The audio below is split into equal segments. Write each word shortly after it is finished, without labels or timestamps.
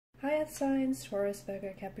fire signs, Taurus,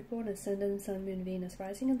 Virgo, Capricorn, Ascendant, Sun, Moon, Venus,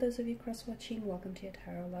 Rising, and those of you cross-watching, welcome to your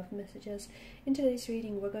Tarot Love Messages. In today's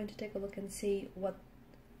reading, we're going to take a look and see what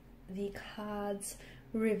the cards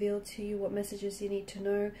reveal to you, what messages you need to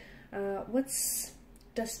know, what's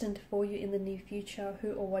destined for you in the near future,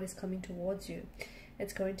 who or what is coming towards you.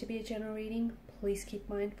 It's going to be a general reading. Please keep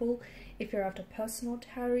mindful. If you're after personal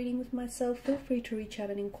tarot reading with myself, feel free to reach out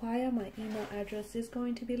and inquire. My email address is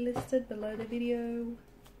going to be listed below the video.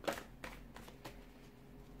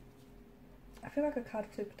 I feel like a card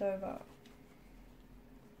flipped over.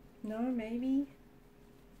 No, maybe?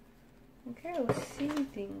 Okay, we're seeing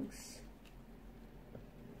things.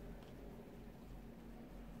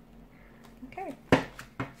 Okay.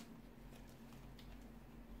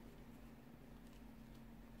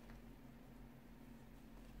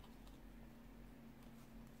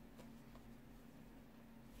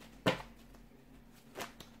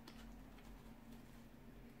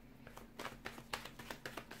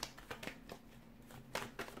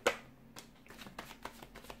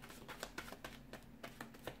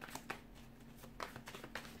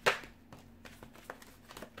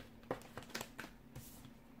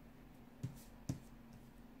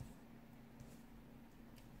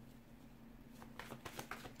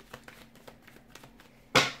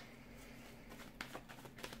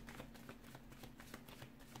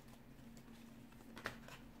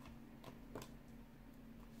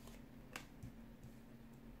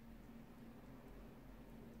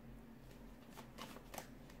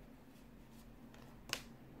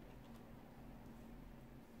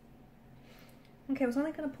 Okay, I was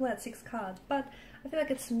only going to pull out 6 cards, but I feel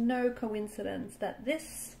like it's no coincidence that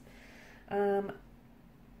this 8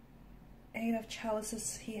 of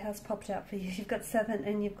chalices here has popped out for you. You've got 7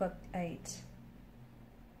 and you've got 8.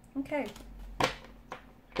 Okay.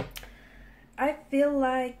 I feel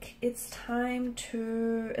like it's time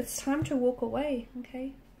to walk away,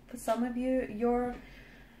 okay? For some of you, you're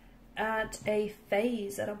at a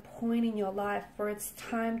phase, at a point in your life where it's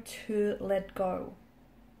time to let go.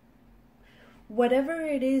 Whatever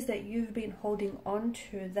it is that you've been holding on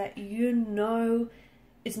to that you know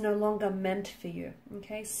is no longer meant for you,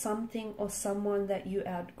 okay? Something or someone that you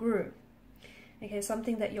outgrew, okay?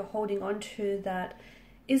 Something that you're holding on to that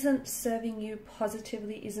isn't serving you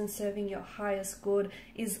positively, isn't serving your highest good,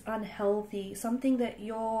 is unhealthy, something that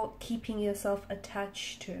you're keeping yourself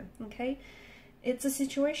attached to, okay? It's a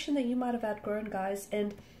situation that you might have outgrown, guys,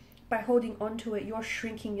 and by holding on to it, you're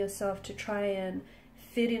shrinking yourself to try and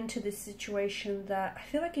fit into this situation that I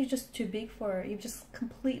feel like you're just too big for it. You've just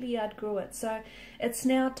completely outgrew it. So it's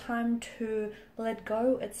now time to let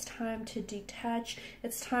go. It's time to detach.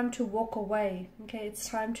 It's time to walk away. Okay, it's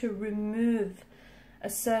time to remove a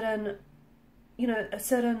certain, a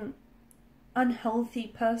certain unhealthy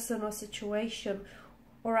person or situation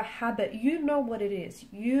or a habit. You know what it is.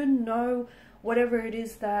 You know whatever it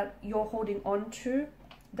is that you're holding on to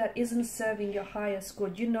that isn't serving your highest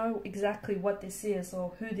good. You know exactly what this is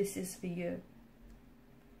or who this is for you.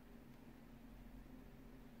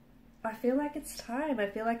 I feel like it's time. I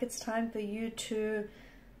feel like it's time for you to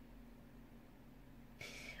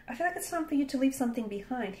leave something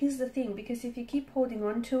behind. Here's the thing, because if you keep holding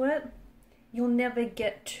on to it, you'll never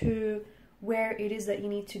get to where it is that you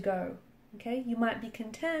need to go. Okay? You might be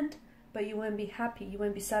content, but you won't be happy. You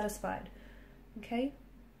won't be satisfied. Okay?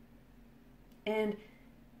 And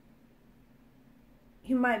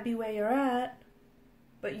you might be where you're at,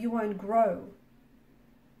 but you won't grow.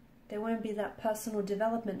 There won't be that personal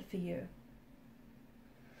development for you.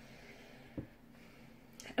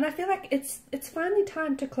 And I feel like it's finally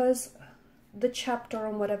time to close the chapter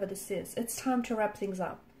on whatever this is. It's time to wrap things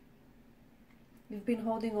up. You've been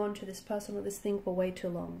holding on to this person or this thing for way too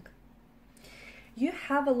long. You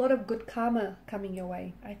have a lot of good karma coming your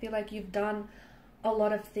way. I feel like you've done a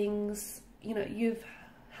lot of things, you've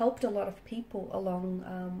helped a lot of people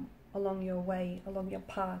along your way, along your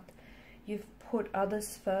path. You've put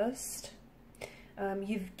others first.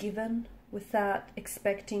 You've given without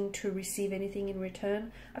expecting to receive anything in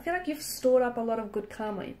return. I feel like you've stored up a lot of good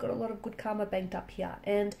karma. You've got a lot of good karma banked up here.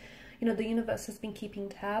 And, the universe has been keeping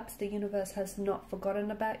tabs. The universe has not forgotten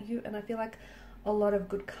about you. And I feel like a lot of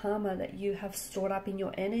good karma that you have stored up in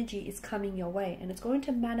your energy is coming your way, and it's going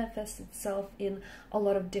to manifest itself in a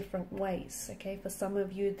lot of different ways. Okay, for some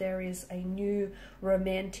of you there is a new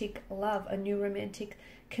romantic love, a new romantic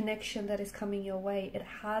connection that is coming your way. It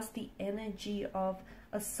has the energy of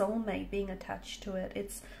a soulmate being attached to it.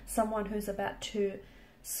 It's someone who's about to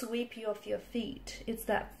sweep you off your feet. It's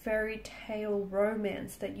that fairy tale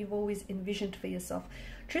romance that you've always envisioned for yourself.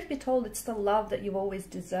 Truth be told, it's the love that you've always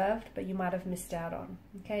deserved, but you might have missed out on.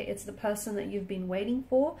 Okay, it's the person that you've been waiting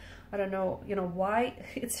for. I don't know, why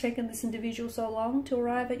it's taken this individual so long to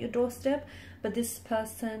arrive at your doorstep, but this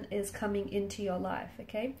person is coming into your life.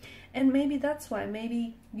 Okay, and maybe that's why.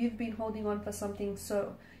 Maybe you've been holding on for something,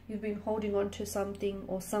 so you've been holding on to something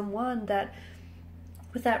or someone that,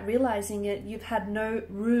 without realizing it, you've had no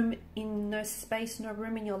room in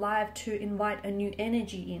your life to invite a new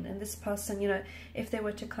energy in. And this person, if they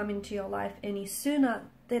were to come into your life any sooner,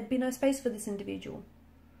 there'd be no space for this individual.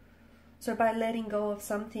 So by letting go of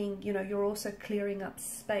something, you're also clearing up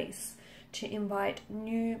space to invite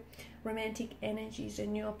new romantic energies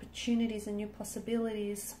and new opportunities and new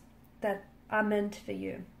possibilities that are meant for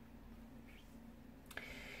you.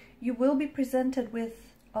 You will be presented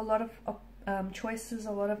with a lot of choices,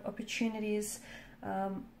 a lot of opportunities,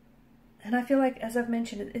 and I feel like, as I've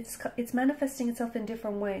mentioned, it's manifesting itself in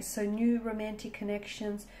different ways. So new romantic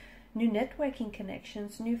connections, new networking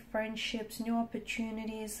connections, new friendships, new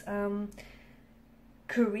opportunities,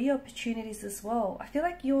 career opportunities as well. I feel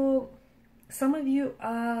like some of you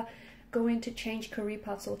are going to change career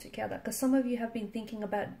paths altogether, because some of you have been thinking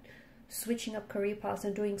about switching up career paths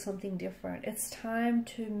and doing something different. It's time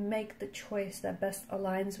to make the choice that best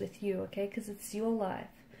aligns with you, okay? Because it's your life.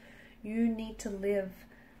 You need to live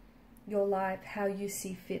your life how you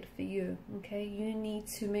see fit for you, okay? You need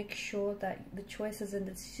to make sure that the choices and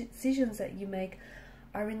the decisions that you make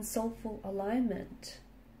are in soulful alignment,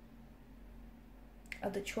 are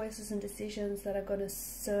the choices and decisions that are going to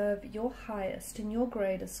serve your highest and your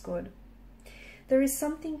greatest good. There is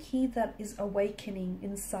something here that is awakening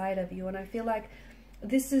inside of you, and I feel like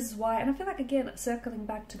this is why, and I feel like, again, circling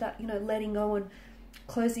back to that, letting go and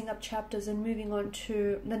closing up chapters and moving on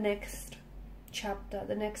to the next chapter,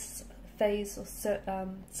 the next phase or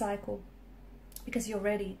cycle, because you're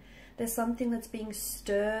ready. There's something that's being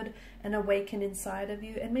stirred and awakened inside of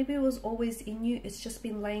you, and maybe it was always in you, it's just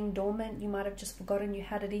been laying dormant. You might have just forgotten you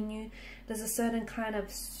had it in you. There's a certain kind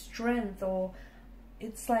of strength, or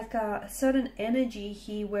it's like a certain energy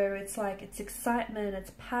here where it's like, it's excitement,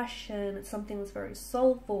 it's passion, it's something that's very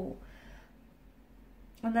soulful,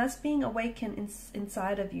 and that's being awakened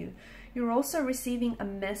inside of you. You're also receiving a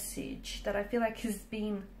message that I feel like has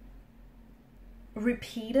been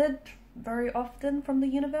repeated very often from the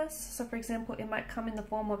universe. So for example, it might come in the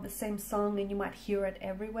form of the same song, and you might hear it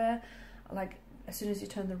everywhere, like as soon as you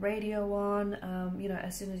turn the radio on,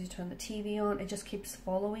 as soon as you turn the TV on, it just keeps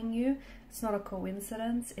following you. It's not a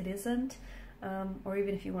coincidence, it isn't, or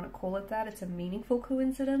even if you want to call it that, it's a meaningful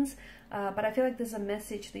coincidence, but I feel like there's a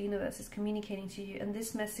message the universe is communicating to you, and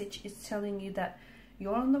this message is telling you that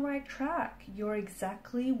you're on the right track. You're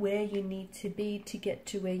exactly where you need to be to get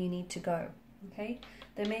to where you need to go, okay?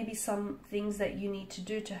 There may be some things that you need to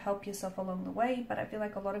do to help yourself along the way, but I feel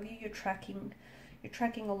like a lot of you, you're tracking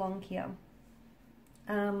along here.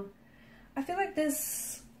 I feel like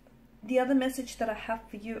there's the other message that I have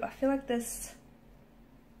for you. I feel like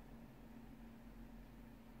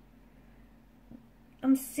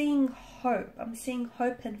I'm seeing hope. I'm seeing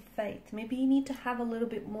hope and faith. Maybe you need to have a little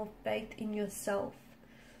bit more faith in yourself.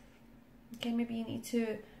 Okay, maybe you need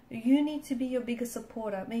to be your biggest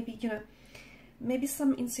supporter. Maybe, maybe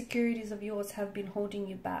some insecurities of yours have been holding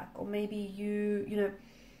you back, or maybe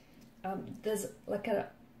there's like a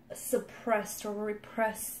suppressed or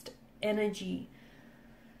repressed energy,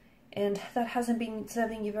 and that hasn't been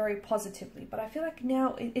serving you very positively. But I feel like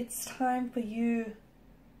now it's time for you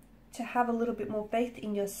to have a little bit more faith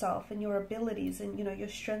in yourself and your abilities and your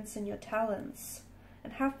strengths and your talents,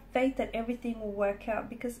 and have faith that everything will work out,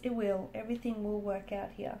 because it will. Everything will work out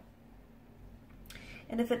here.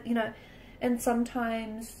 And if it, and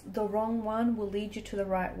sometimes the wrong one will lead you to the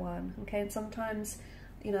right one, okay? And sometimes,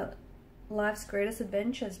 life's greatest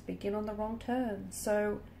adventures begin on the wrong turn.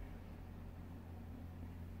 So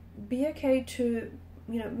be okay to,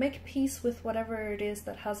 make peace with whatever it is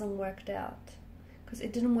that hasn't worked out, because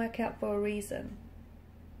it didn't work out for a reason.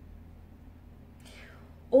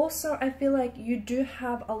 Also, I feel like you do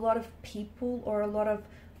have a lot of people or a lot of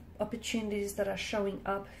opportunities that are showing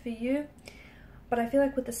up for you. But I feel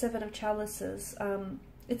like with the Seven of Chalices,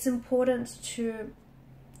 it's important to...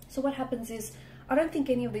 So what happens is, I don't think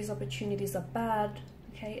any of these opportunities are bad,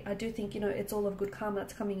 okay? I do think, it's all of good karma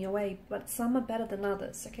that's coming your way, but some are better than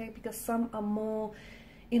others, okay? Because some are more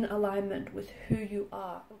in alignment with who you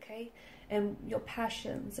are, okay? And your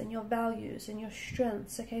passions and your values and your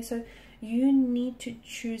strengths, okay? So you need to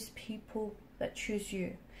choose people that choose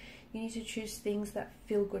you. You need to choose things that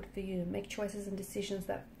feel good for you. Make choices and decisions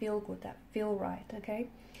that feel good, that feel right, okay?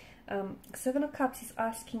 Seven of Cups is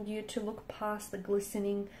asking you to look past the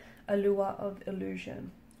glistening allure of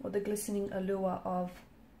illusion, or the glistening allure of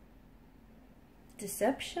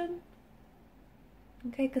deception,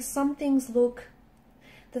 okay? Because some things look,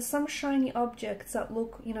 there's some shiny objects that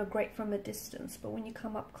look, you know, great from a distance, but when you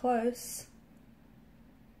come up close,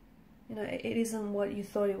 you know, it isn't what you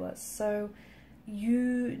thought it was. So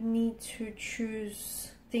you need to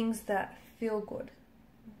choose things that feel good,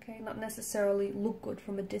 okay? Not necessarily look good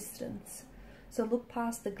from a distance. So look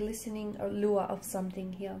past the glistening allure of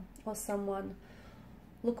something here, or someone.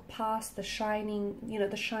 Look past the shining, you know,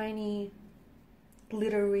 the shiny,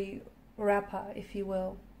 glittery wrapper, if you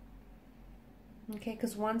will. Okay,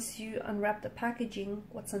 because once you unwrap the packaging,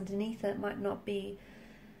 what's underneath it might not be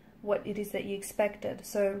what it is that you expected.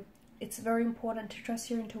 So it's very important to trust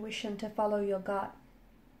your intuition, to follow your gut.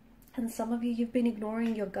 And some of you, you've been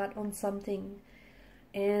ignoring your gut on something,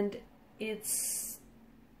 and it's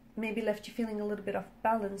maybe left you feeling a little bit off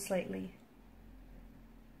balance lately.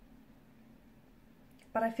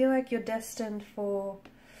 But I feel like you're destined for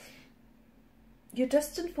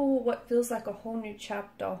what feels like a whole new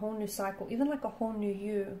chapter, a whole new cycle, even like a whole new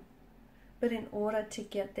you. But in order to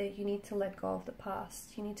get there, you need to let go of the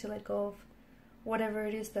past. You need to let go of whatever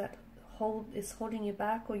it is that is holding you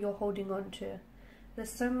back, or you're holding on to.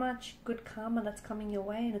 There's so much good karma that's coming your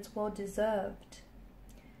way, and it's well deserved.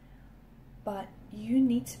 But you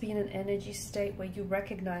need to be in an energy state where you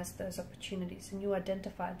recognize those opportunities and you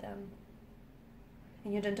identify them.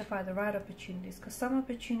 And you identify the right opportunities, because some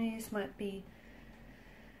opportunities might be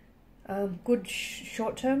good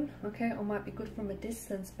short term, okay, or might be good from a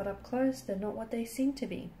distance, but up close they're not what they seem to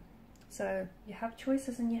be. So you have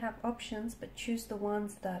choices and you have options, but choose the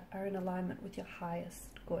ones that are in alignment with your highest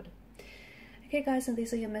good. Okay guys, and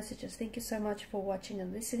these are your messages. Thank you so much for watching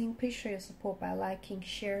and listening. Please show your support by liking,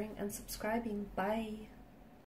 sharing and subscribing. Bye.